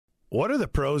What are the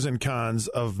pros and cons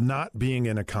of not being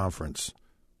in a conference?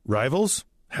 Rivals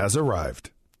has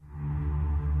arrived.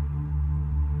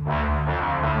 All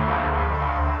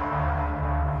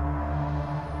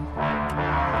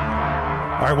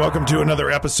right, welcome to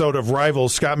another episode of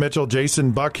Rivals. Scott Mitchell,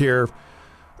 Jason Buck here.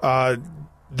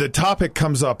 The topic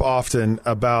comes up often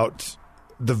about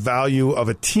the value of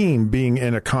a team being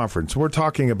in a conference. We're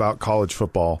talking about college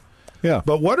football. Yeah.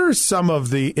 But what are some of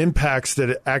the impacts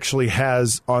that it actually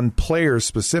has on players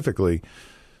specifically?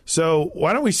 So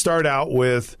why don't we start out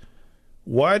with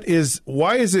why is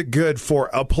it good for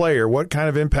a player? What kind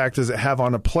of impact does it have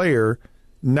on a player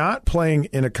not playing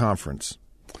in a conference?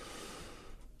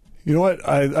 You know what?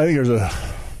 I think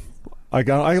I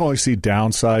can only see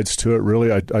downsides to it,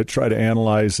 really. I try to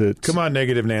analyze it. Come on,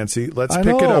 Negative Nancy. Let's pick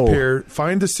it up here.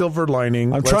 Find the silver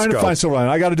lining. I'm trying to find silver lining.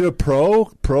 I got to do a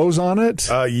pros on it?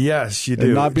 Yes, you do.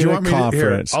 And not being a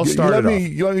conference. I'll start it off.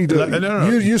 You let me do it. No.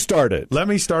 You start it. Let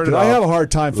me start it off. I have a hard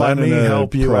time finding Let me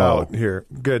help you pro. out here.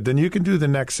 Good. Then you can do the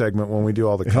next segment when we do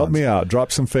all the cons. Help me out.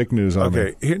 Drop some fake news on me.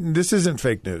 Okay. This isn't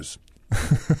fake news.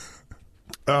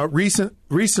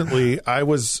 Recently, I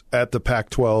was at the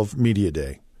Pac-12 Media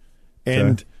Day.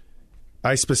 And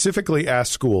I specifically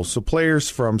asked schools, so players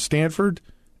from Stanford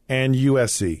and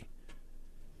USC,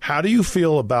 how do you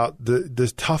feel about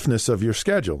the toughness of your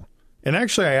schedule? And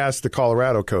actually, I asked the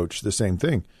Colorado coach the same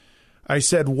thing. I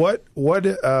said, "What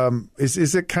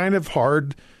is it kind of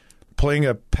hard playing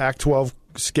a Pac-12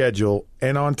 schedule,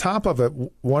 and on top of it,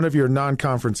 one of your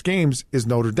non-conference games is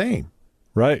Notre Dame?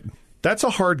 Right, that's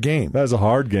a hard game. That's a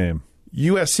hard game.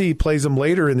 USC plays them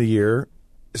later in the year."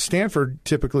 Stanford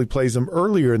typically plays them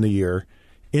earlier in the year.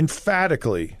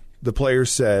 Emphatically, the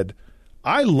players said,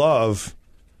 I love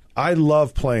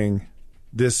playing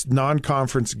this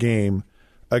non-conference game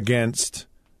against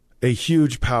a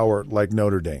huge power like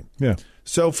Notre Dame. Yeah.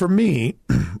 So for me,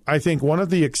 I think one of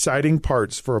the exciting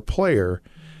parts for a player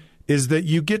is that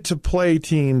you get to play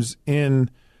teams in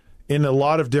a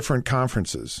lot of different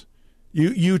conferences.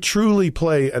 You truly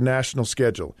play a national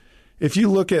schedule. If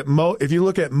you look at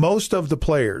most of the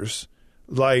players,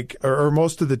 or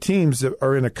most of the teams that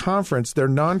are in a conference, their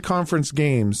non-conference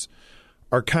games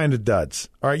are kind of duds.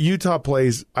 All right, Utah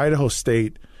plays Idaho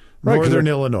State, Northern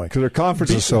Illinois, because their conference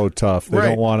is so tough. They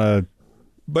don't want to.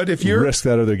 But if you're risk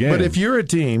that other game. But if you're a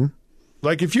team,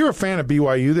 like if you're a fan of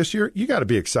BYU this year, you got to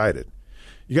be excited.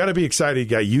 You got to be excited. You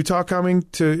got Utah coming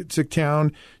to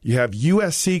town. You have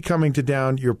USC coming to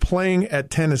town. You're playing at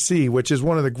Tennessee, which is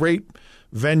one of the great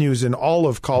venues in all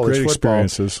of college Great football.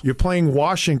 Experiences. You're playing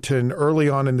Washington early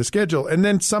on in the schedule, and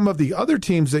then some of the other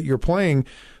teams that you're playing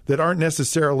that aren't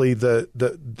necessarily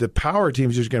the power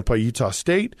teams. You're going to play Utah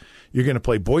State. You're going to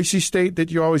play Boise State that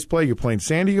you always play. You're playing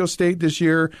San Diego State this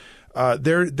year.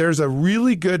 There's a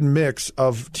really good mix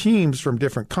of teams from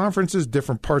different conferences,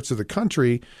 different parts of the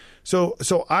country. So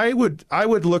I would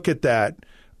look at that.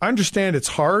 I understand it's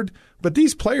hard, but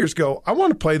these players go, I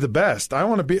want to play the best. I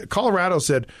want to be. Colorado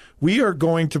said, we are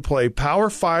going to play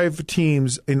Power 5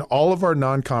 teams in all of our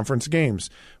non-conference games.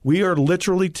 We are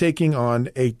literally taking on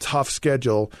a tough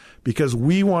schedule because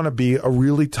we want to be a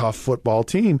really tough football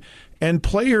team. And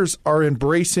players are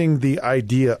embracing the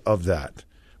idea of that,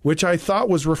 which I thought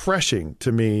was refreshing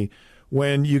to me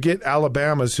when you get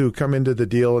Alabamas who come into the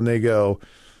deal and they go,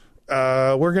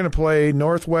 we're going to play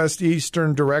Northwest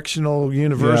Eastern Directional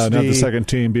University. Yeah, not the second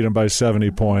team beat them by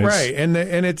 70 points. Right, and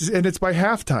it's by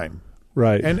halftime.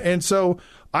 Right, and so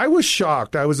I was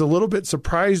shocked. I was a little bit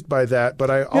surprised by that,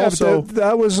 but I also but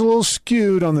that was a little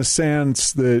skewed on the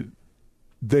sense that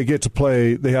they get to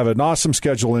play. They have an awesome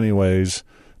schedule, anyways.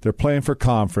 They're playing for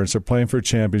conference. They're playing for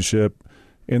championship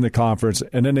in the conference,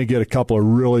 and then they get a couple of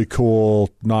really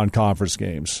cool non-conference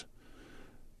games.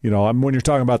 You know, when you're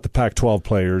talking about the Pac-12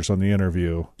 players on the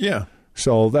interview. Yeah.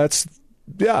 So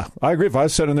I agree. If I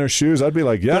was sitting in their shoes, I'd be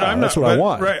like, that's what I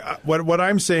want. Right. What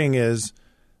I'm saying is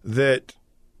that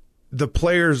the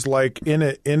players that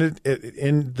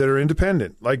are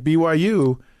independent, like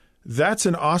BYU, that's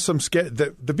an awesome schedule.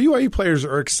 The BYU players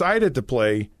are excited to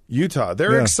play Utah.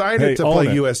 They're excited to play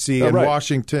USC and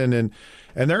Washington, and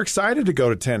they're excited to go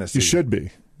to Tennessee.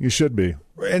 You should be.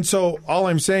 And so all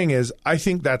I'm saying is I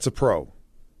think that's a pro.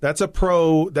 That's a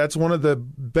pro. That's one of the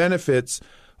benefits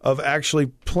of actually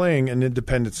playing an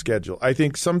independent schedule. I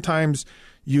think sometimes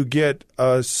you get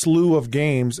a slew of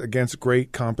games against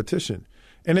great competition.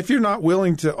 And if you're not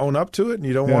willing to own up to it and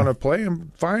you don't want to play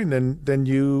them, fine, then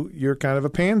you're kind of a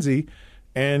pansy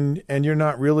and you're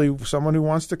not really someone who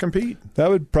wants to compete. That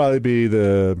would probably be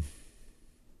the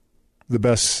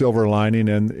best silver lining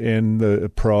in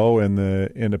the pro and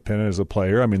the independent as a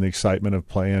player. I mean, the excitement of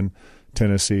playing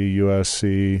Tennessee,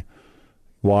 USC,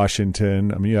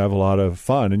 Washington. I mean, you have a lot of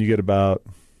fun, and you get about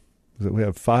we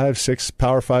have 5-6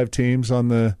 Power 5 teams on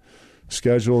the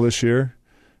schedule this year.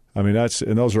 I mean,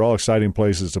 those are all exciting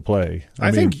places to play.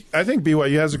 I think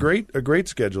BYU has a great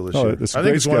schedule this year. I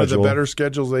think it's one of the better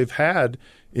schedules they've had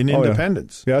in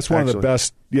Independence. Yeah, that's one of the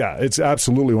best. Yeah, it's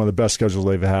absolutely one of the best schedules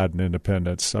they've had in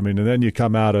Independence. I mean, and then you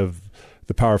come out of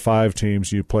the Power 5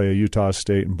 teams, you play a Utah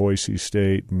State and Boise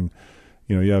State, and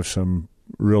you have some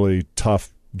really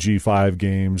tough G5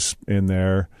 games in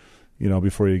there,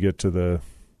 before you get to the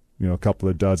a couple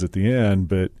of duds at the end,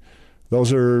 but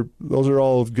those are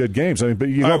all good games. I mean, but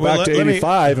you go back to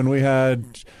 85, and we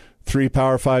had 3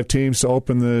 Power 5 teams to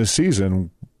open the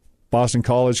season. Boston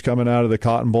College coming out of the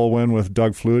Cotton Bowl win with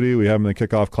Doug Flutie. We have them in the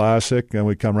Kickoff Classic, and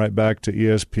we come right back to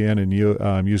ESPN and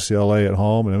UCLA at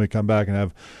home, and then we come back and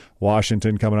have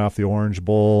Washington coming off the Orange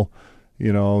Bowl.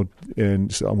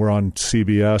 And so we're on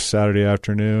CBS Saturday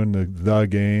afternoon, the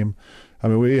game. I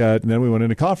mean, and then we went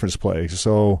into conference play.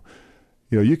 So,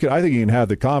 I think you can have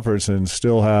the conference and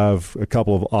still have a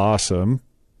couple of awesome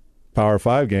Power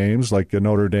 5 games like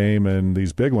Notre Dame and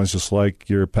these big ones, just like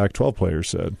your Pac-12 players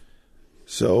said.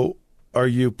 So, are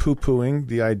you poo-pooing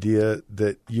the idea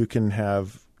that you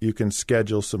can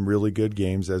schedule some really good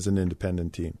games as an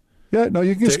independent team? Yeah, no,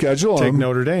 you can schedule them. Take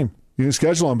Notre Dame. You can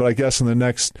schedule them, but I guess in the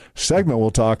next segment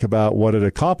we'll talk about what it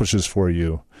accomplishes for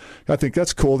you. I think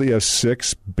that's cool that you have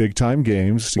 6 big-time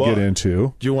games to get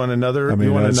into. Do you want another?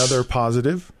 Another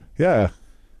positive? Yeah,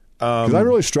 because I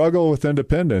really struggle with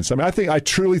independence. I mean, I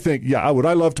truly think, would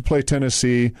I love to play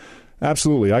Tennessee?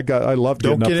 Absolutely. I love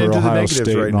getting up for Ohio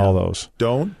State and all those.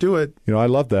 Don't do it. I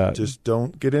love that. Just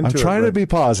don't get into it. I'm trying to be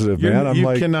positive, man. You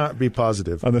cannot be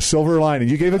positive. On the silver lining.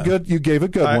 You gave a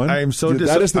good one. I am so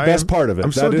that is the best part of it.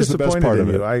 I'm so disappointed in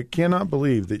you. I cannot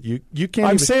believe that you can't.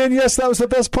 I'm saying yes, that was the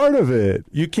best part of it.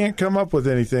 You can't come up with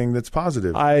anything that's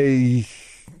positive.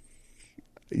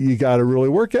 You got to really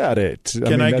work at it.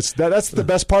 That's the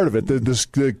best part of it.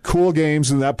 The cool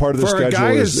games in that part of the schedule is really cool. For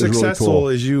a guy as successful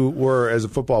as you were as a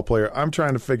football player, I'm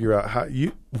trying to figure out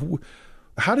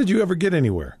how did you ever get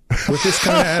anywhere with this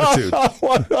kind of attitude?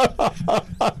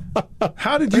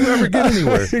 How did you ever get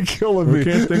anywhere? You're killing me. We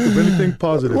can't think of anything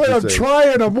positive. Well, I'm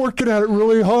trying. I'm working at it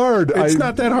really hard. It's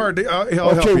not that hard.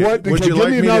 I'll help you. Would you give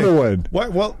me another one?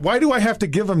 Why do I have to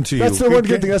give them to you? That's the one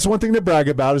good thing. That's one thing to brag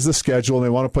about is the schedule, and they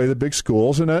want to play the big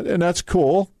schools, and that's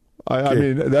cool. I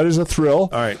mean, that is a thrill.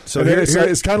 All right. So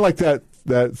it's kind of like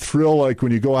that thrill, like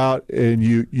when you go out and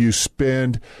you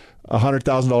spend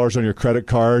 $100,000 on your credit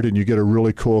card and you get a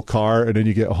really cool car, and then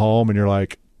you get home and you're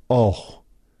like, oh,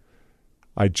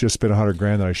 I just spent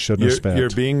 $100,000 that I shouldn't have spent. You're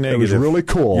being negative. It was really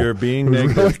cool. You're being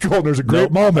negative. Really cool. And there's a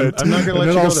great moment. I'm not going to let you go. And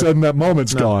then all of a sudden that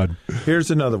moment's gone.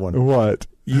 Here's another one. What?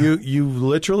 You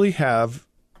literally have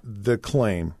the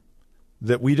claim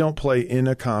that we don't play in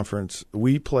a conference.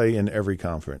 We play in every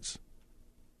conference.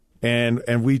 And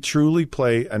we truly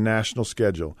play a national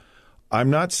schedule. I'm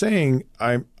not saying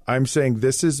I'm saying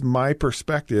this is my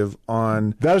perspective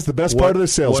on that is the best part of the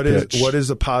sales pitch. What is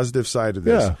the positive side of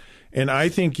this? Yeah. And I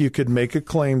think you could make a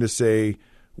claim to say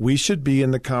we should be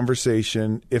in the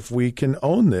conversation if we can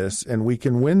own this and we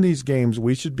can win these games.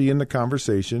 We should be in the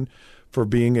conversation for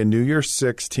being a New Year's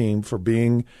Six team, for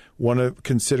being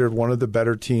considered one of the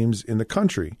better teams in the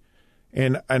country.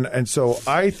 And so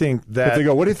I think that.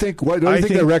 What do you think? What do you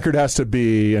think the record has to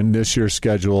be in this year's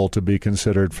schedule to be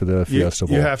considered for the Fiesta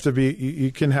Bowl? You have to be.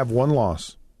 You can have one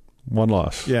loss. One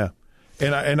loss. Yeah.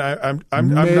 I'm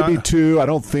maybe not, 2. I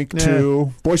don't think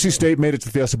 2. Boise State made it to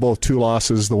the Fiesta Bowl with 2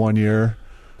 losses the one year,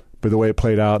 but the way it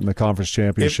played out in the conference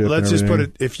championship. Let's just put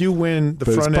it: if you win the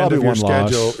front end of your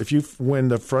schedule, if you win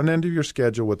the front end of your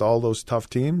schedule with all those tough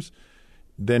teams,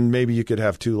 then maybe you could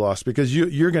have 2 losses because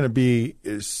you're going to be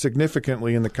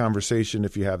significantly in the conversation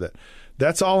if you have that.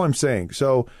 That's all I'm saying.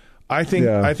 So I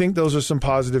think those are some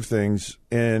positive things,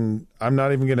 and I'm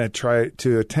not even going to try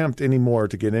to attempt anymore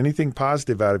to get anything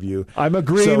positive out of you. I'm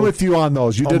agreeing with you on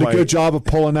those. You did a good job of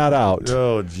pulling that out.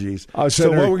 Oh, jeez. So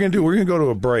what we're going to do, we're going to go to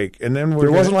a break, and then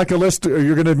wasn't like a list.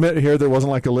 You're going to admit here there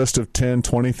wasn't like a list of 10,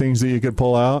 20 things that you could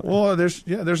pull out? Well, there's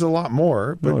a lot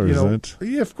more. But, no, there isn't.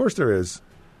 Yeah, of course there is.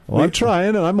 Well, I'm trying,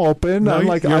 and I'm open.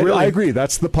 I agree.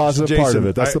 That's the positive Jason, part of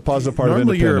it. That's the positive part of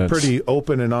independence. Normally, you're a pretty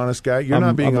open and honest guy. You're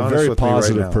not being honest with me right now. I'm a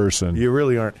very positive person. You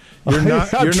really aren't.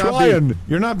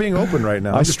 You're not being open right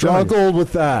now. I struggled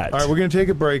with that. All right, we're going to take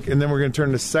a break, and then we're going to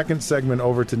turn the second segment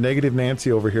over to Negative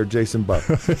Nancy over here, Jason Buck.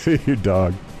 You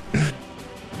dog.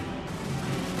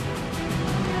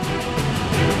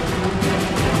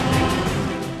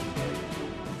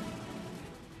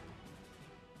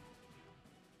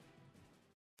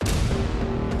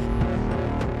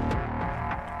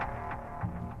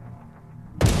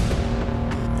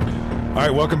 All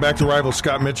right, welcome back to Rival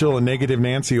Scott Mitchell and Negative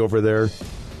Nancy over there.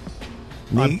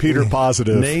 I'm Peter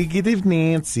Positive. Negative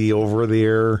Nancy over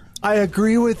there. I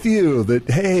agree with you that,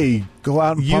 hey, go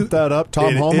out and pump that up,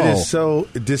 Tom Homo. It is so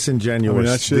disingenuous. I mean,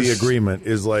 that's just, the agreement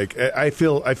is like, I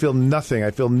feel nothing.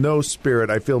 I feel no spirit.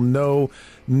 I feel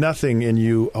nothing in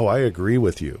you. Oh, I agree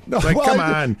with you. No, like, come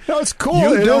on. No, it's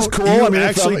cool. It is cool. You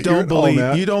actually don't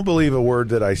believe. You don't believe a word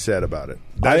that I said about it.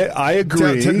 I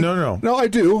agree. No, I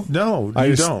do. No,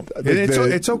 you don't.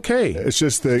 It's okay. It's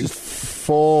just the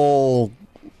full,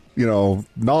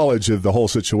 knowledge of the whole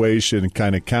situation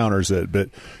kind of counters it. But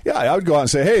yeah, I would go out and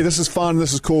say, hey, this is fun.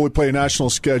 This is cool. We play a national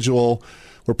schedule.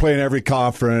 We're playing every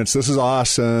conference. This is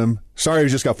awesome. Sorry, we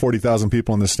just got 40,000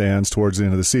 people in the stands towards the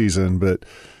end of the season, but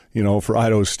for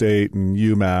Idaho State and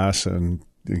UMass and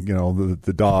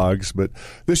the Dogs. But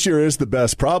this year is the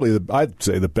best, probably I'd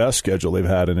say the best schedule they've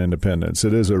had in Independence.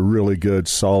 It is a really good,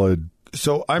 solid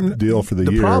deal for the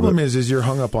year. The problem is you're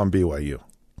hung up on BYU.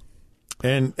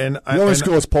 And the only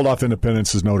school that's pulled off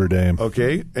Independence is Notre Dame.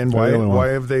 Okay, and why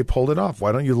have they pulled it off?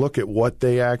 Why don't you look at what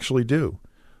they actually do?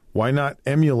 Why not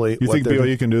emulate? You think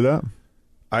BYU can do that?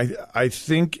 I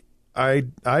think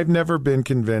I've never been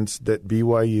convinced that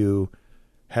BYU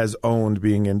has owned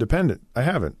being independent. I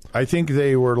haven't. I think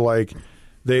they were like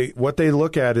what they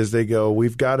look at is they go,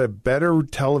 we've got a better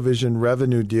television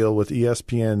revenue deal with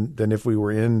ESPN than if we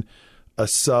were in a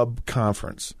sub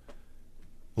conference,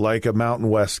 like a Mountain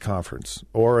West conference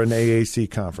or an AAC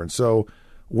conference. So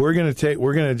we're going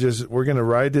to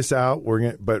ride this out.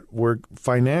 But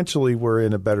financially we're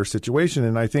in a better situation.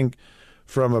 And I think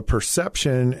from a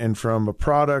perception and from a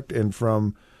product and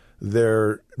from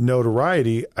their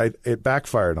notoriety, it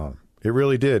backfired on them. It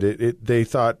really did. They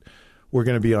thought we're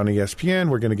going to be on ESPN.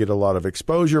 We're going to get a lot of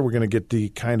exposure. We're going to get the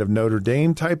kind of Notre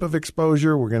Dame type of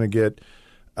exposure. We're going to get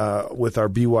with our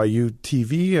BYU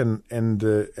TV and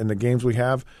the games we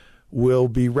have will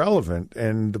be relevant.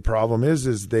 And the problem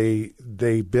is they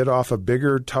bit off a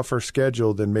bigger, tougher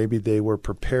schedule than maybe they were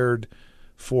prepared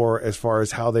for as far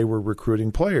as how they were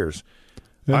recruiting players.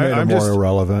 I'm more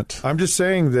irrelevant. I'm just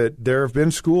saying that there have been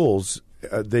schools.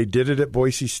 They did it at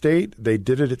Boise State. They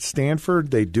did it at Stanford.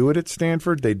 They do it at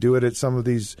Stanford. They do it at some of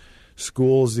these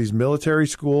schools, these military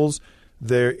schools.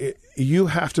 You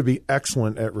have to be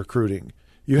excellent at recruiting.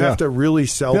 You have to really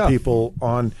sell people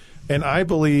on. And I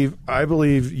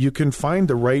believe you can find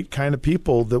the right kind of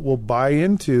people that will buy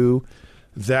into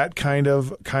that kind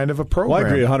of a program. Well, I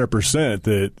agree 100%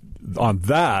 that. On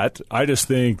that, I just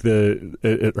think that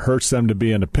it hurts them to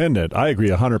be independent. I agree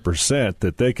 100%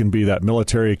 that they can be that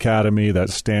military academy,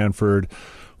 that Stanford,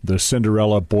 the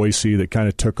Cinderella Boise that kind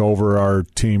of took over our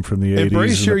team from the 80s.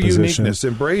 Embrace your uniqueness.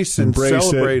 Embrace and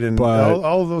celebrate and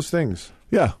all of those things.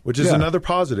 Yeah. Which is another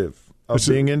positive of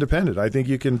being independent. I think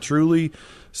you can truly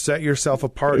set yourself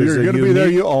apart as a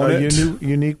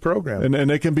unique program. And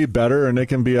they can be better, and they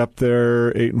can be up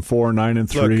there 8-4,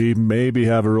 9-3, maybe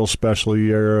have a real special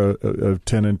year of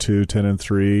 10-2,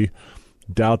 10-3.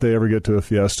 Doubt they ever get to a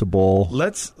Fiesta Bowl.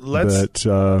 But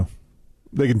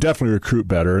they can definitely recruit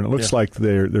better, and it looks like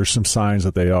there's some signs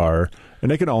that they are,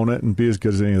 and they can own it and be as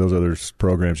good as any of those other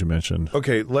programs you mentioned.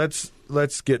 Okay, let's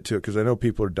get to it because I know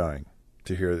people are dying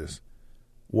to hear this.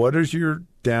 What is your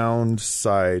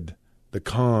downside, the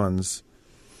cons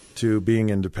to being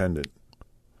independent?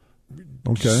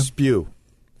 Okay. Spew.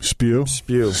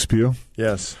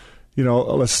 Yes.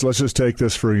 Let's just take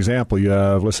this for example.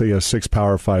 Let's say you have 6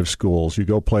 Power 5 schools. You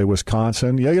go play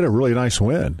Wisconsin. You get a really nice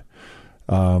win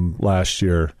last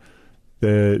year.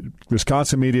 The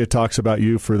Wisconsin media talks about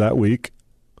you for that week,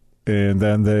 and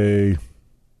then they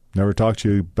never talk to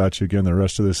you about you again the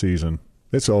rest of the season.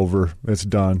 It's over. It's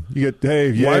done. You get,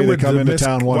 they come into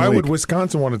town 1 week. Why would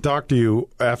Wisconsin want to talk to you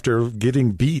after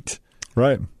getting beat?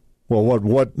 Right. Well,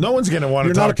 what? No one's going to want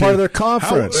to talk to you. You're not a part of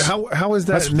their conference. How is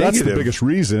that negative? That's the biggest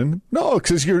reason. No,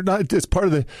 because you're not. It's part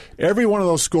of every one of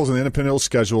those schools in the independent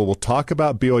schedule will talk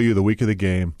about BYU the week of the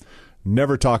game,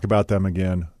 never talk about them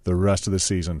again the rest of the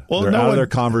season. Well, they're out of their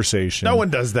conversation. No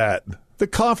one does that. The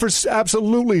conference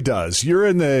absolutely does. If you're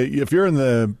in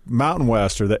the Mountain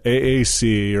West or the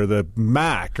AAC or the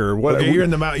MAC or whatever.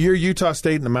 Okay, you're Utah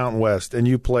State in the Mountain West and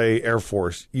you play Air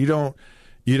Force. You don't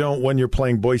when you're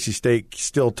playing Boise State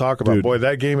still talk about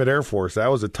that game at Air Force.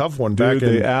 That was a tough one back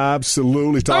in. They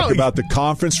absolutely talk about the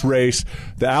conference race,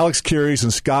 the Alex Carey's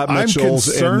and Scott Mitchell's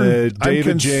and the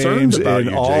David James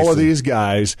and all of these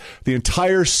guys. The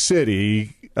entire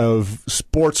city of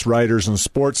sports writers and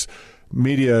sports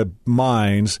media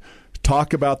minds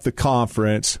talk about the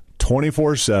conference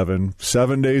 24/7,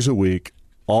 7 days a week,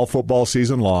 all football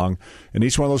season long. And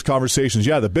each one of those conversations,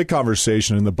 the big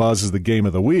conversation and the buzz is the game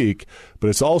of the week, but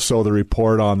it's also the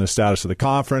report on the status of the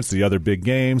conference, the other big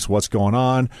games, what's going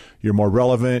on. You're more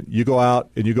relevant. You go out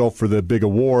and you go for the big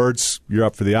awards. You're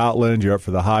up for the Outland. You're up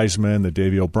for the Heisman, the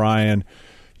Davey O'Brien.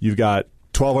 You've got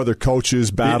 12 other coaches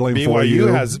battling for you.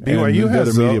 BYU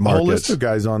has a whole list of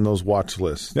guys on those watch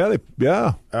lists.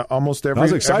 Almost every. I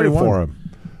was excited for them.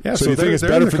 Yeah, so you think it's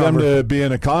better for them to be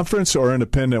in a conference or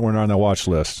independent when they're on the watch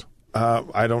list?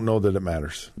 I don't know that it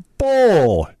matters.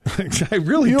 Bull! I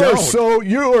really don't.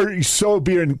 You are so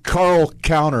being Carl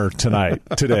Counter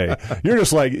today. You're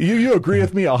just like, you agree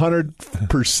with me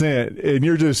 100%, and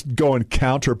you're just going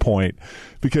counterpoint.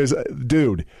 Because,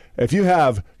 dude, if you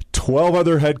have 12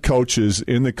 other head coaches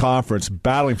in the conference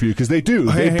battling for you, because they do.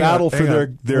 They battle for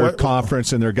their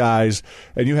conference and their guys,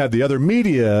 and you have the other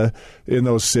media in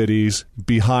those cities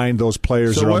behind those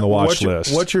players that are on the watch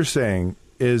list. What you're saying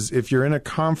is if you're in a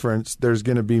conference, there's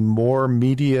going to be more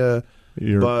media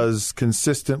buzz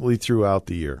consistently throughout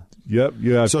the year. Yep.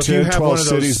 You have 10, 12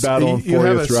 cities battling for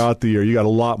you throughout the year. You got a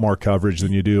lot more coverage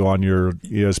than you do on your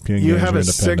ESPN games. You have a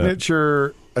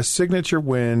signature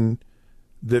win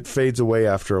that fades away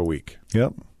after a week.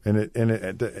 Yep.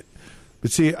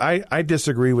 But see, I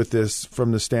disagree with this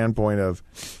from the standpoint of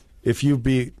if you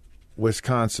beat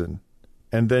Wisconsin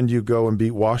and then you go and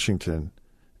beat Washington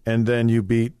and then you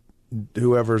beat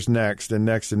whoever's next and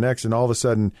next and next, and all of a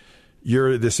sudden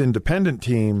you're this independent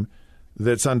team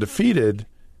that's undefeated,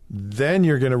 then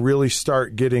you're going to really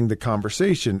start getting the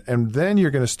conversation. And then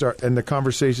you're going to start, and the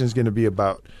conversation is going to be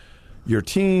about your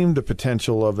team, the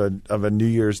potential of a New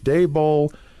Year's Day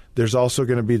bowl. There's also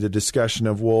going to be the discussion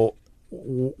of, well,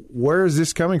 where is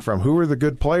this coming from? Who are the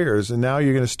good players? And now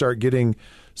you're going to start getting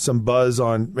some buzz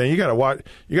on. Man, you got to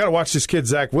watch this kid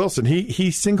Zach Wilson.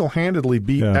 He single-handedly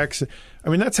beat X. I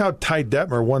mean, that's how Ty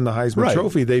Detmer won the Heisman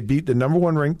Trophy. They beat the number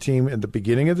one ranked team at the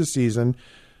beginning of the season.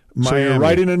 Miami. So you're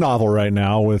writing a novel right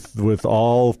now with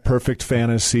all perfect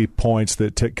fantasy points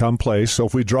that come place. So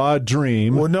if we draw a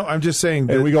dream, well, no, I'm just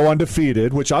saying, and we go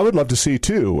undefeated, which I would love to see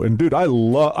too. And dude, I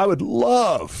would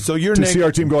love to see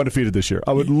our team go undefeated this year.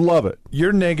 I would love it.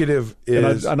 Your negative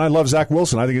is, and I love Zach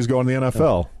Wilson. I think he's going to the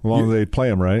NFL. As long as they play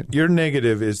him right. Your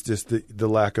negative is just the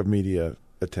lack of media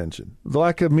attention. The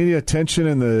lack of media attention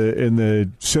and the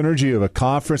synergy of a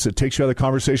conference that takes you out of the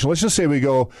conversation. Let's just say we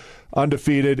go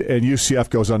undefeated and UCF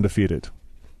goes undefeated.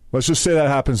 Let's just say that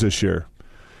happens this year.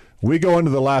 We go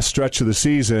into the last stretch of the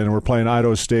season and we're playing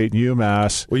Idaho State and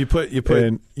UMass. Well, you put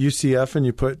UCF and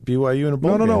you put BYU in a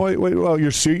bowl game. No. Wait. Well,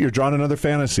 you're drawing another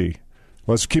fantasy.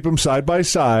 Let's keep them side by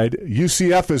side.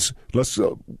 UCF is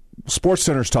Sports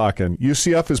Center's talking.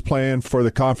 UCF is playing for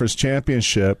the conference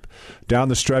championship down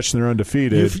the stretch, and they're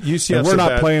undefeated. And we're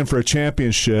not playing for a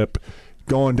championship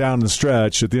going down the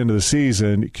stretch at the end of the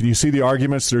season. Can you see the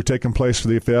arguments that are taking place for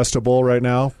the Fiesta Bowl right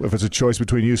now? If it's a choice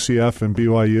between UCF and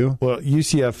BYU, well,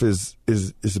 UCF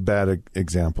is a bad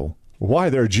example.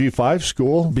 Why? They're a G5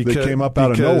 school. They came up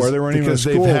out of nowhere. They weren't even a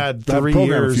school. They've had 3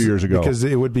 years, a few years ago. Because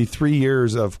it would be 3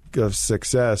 years of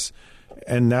success,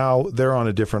 and now they're on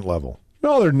a different level.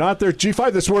 No, they're not. They're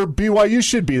G5. That's where BYU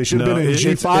should be. They should have been in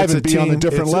G5 and be on a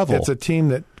different level. It's a team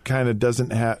that kind of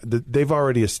doesn't have – they've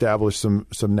already established some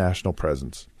national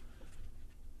presence.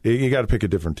 You got to pick a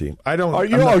different team.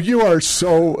 You are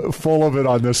so full of it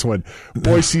on this one.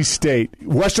 Boise State.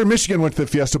 Western Michigan went to the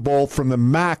Fiesta Bowl from the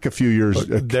MAC a few years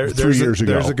 3 years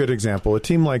ago. There's a good example. A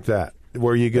team like that.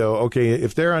 Where you go, okay,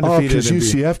 if they're undefeated. Because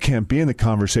UCF can't be in the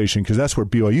conversation because that's where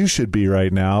BYU should be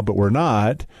right now, but we're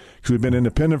not because we've been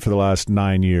independent for the last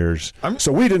 9 years.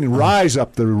 So we didn't rise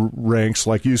up the ranks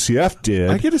like UCF did.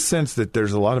 I get a sense that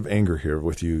there's a lot of anger here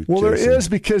with you, Well, Jason. There is,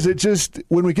 because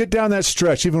when we get down that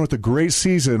stretch, even with a great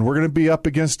season, we're going to be up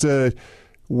against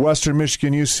Western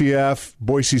Michigan, UCF,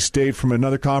 Boise State from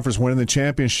another conference winning the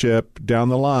championship down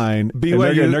the line.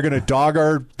 BYU, and they're going to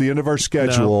dog the end of our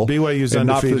schedule. No, BYU's and undefeated.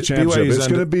 Not for the championship. It's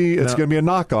going to be a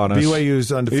knock on us.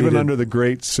 BYU's undefeated, even under the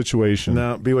great situation.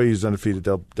 No, BYU's undefeated.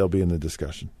 They'll be in the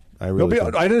discussion. I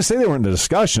didn't say they were in the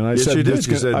discussion. I said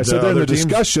they're in the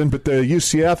discussion, but the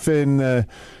UCF and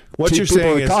what you're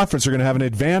saying in the conference are going to have an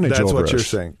advantage over us. That's what you're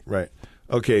saying, right?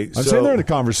 Okay, I'm saying they're in the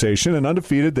conversation, and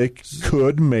undefeated, they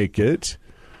could make it.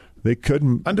 They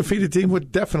couldn't. Undefeated team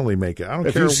would definitely make it. I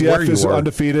don't care UCF where you is are.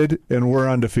 Undefeated and we're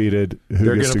undefeated.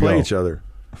 They're going to play each other.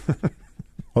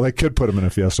 Well, they could put them in a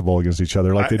Fiesta Bowl against each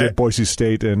other, like they did Boise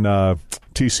State and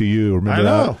TCU. Remember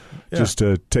that? Yeah. Just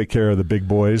to take care of the big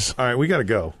boys. All right, we got to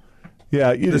go.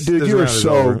 Yeah, you are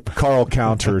so Carl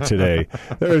Counter today.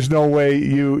 There is no way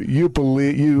you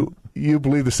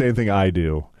believe the same thing I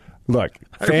do. Look,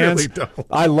 fans,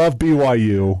 I love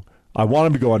BYU. I want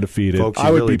them to go undefeated. Folks, he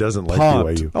I would really be doesn't like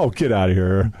pumped. BYU. Oh, get out of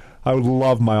here. I would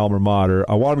love my alma mater.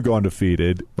 I want them to go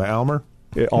undefeated. My Almer?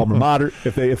 Alma mater.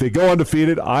 If they go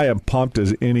undefeated, I am pumped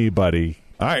as anybody.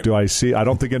 All right. I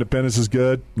don't think Independence is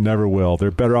good. Never will.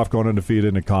 They're better off going undefeated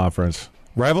in a conference.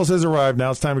 Rivals has arrived.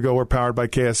 Now it's time to go. We're powered by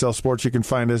KSL Sports. You can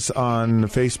find us on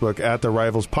Facebook at The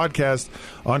Rivals Podcast,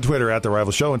 on Twitter at The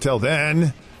Rivals Show. Until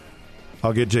then,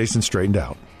 I'll get Jason straightened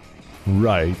out.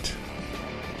 Right.